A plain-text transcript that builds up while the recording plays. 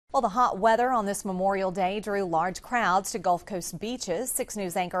Well, the hot weather on this Memorial Day drew large crowds to Gulf Coast beaches. 6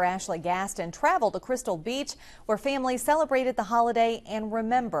 News anchor Ashley Gaston traveled to Crystal Beach, where families celebrated the holiday and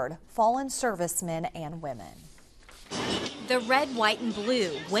remembered fallen servicemen and women. The red, white, and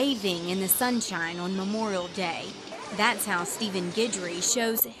blue waving in the sunshine on Memorial Day. That's how Steven Guidry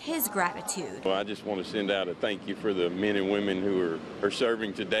shows his gratitude. Well, I just want to send out a thank you for the men and women who are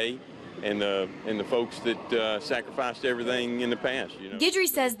serving today. And the folks that sacrificed everything in the past. Guidry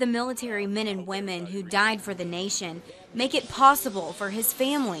says the military men and women who died for the nation make it possible for his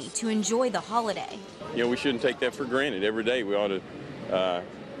family to enjoy the holiday. We shouldn't take that for granted. Every day we ought to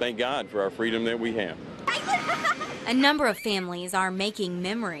thank God for our freedom that we have. A number of families are making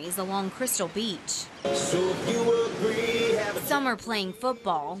memories along Crystal Beach. Some are playing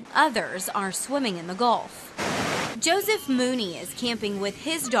football, others are swimming in the Gulf. Joseph Mooney is camping with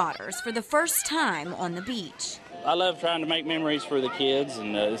his daughters for the first time on the beach. I love trying to make memories for the kids,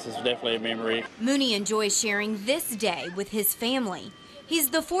 and this is definitely a memory. Mooney enjoys sharing this day with his family.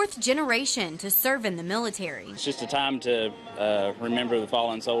 He's the 4th generation to serve in the military. It's just a time to remember the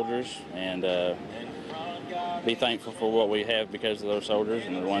fallen soldiers and be thankful for what we have because of those soldiers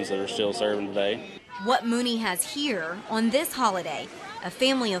and the ones that are still serving today. What Mooney has here on this holiday, a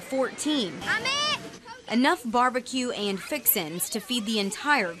family of 14. Enough barbecue and fixins to feed the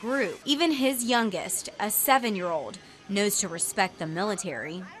entire group. Even his youngest, a 7-year-old, knows to respect the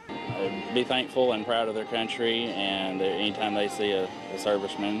military. Be thankful and proud of their country, and anytime they see a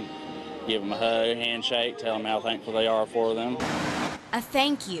serviceman, give them a hug, handshake, tell them how thankful they are for them. A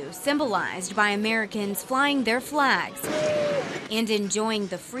thank you symbolized by Americans flying their flags and enjoying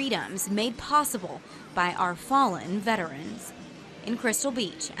the freedoms made possible by our fallen veterans. In Crystal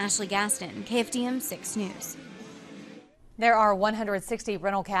Beach, Ashley Gaston, KFDM 6 News. There are 160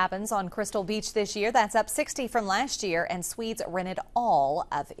 rental cabins on Crystal Beach this year. That's up 60 from last year, and Swede's rented all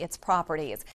of its properties.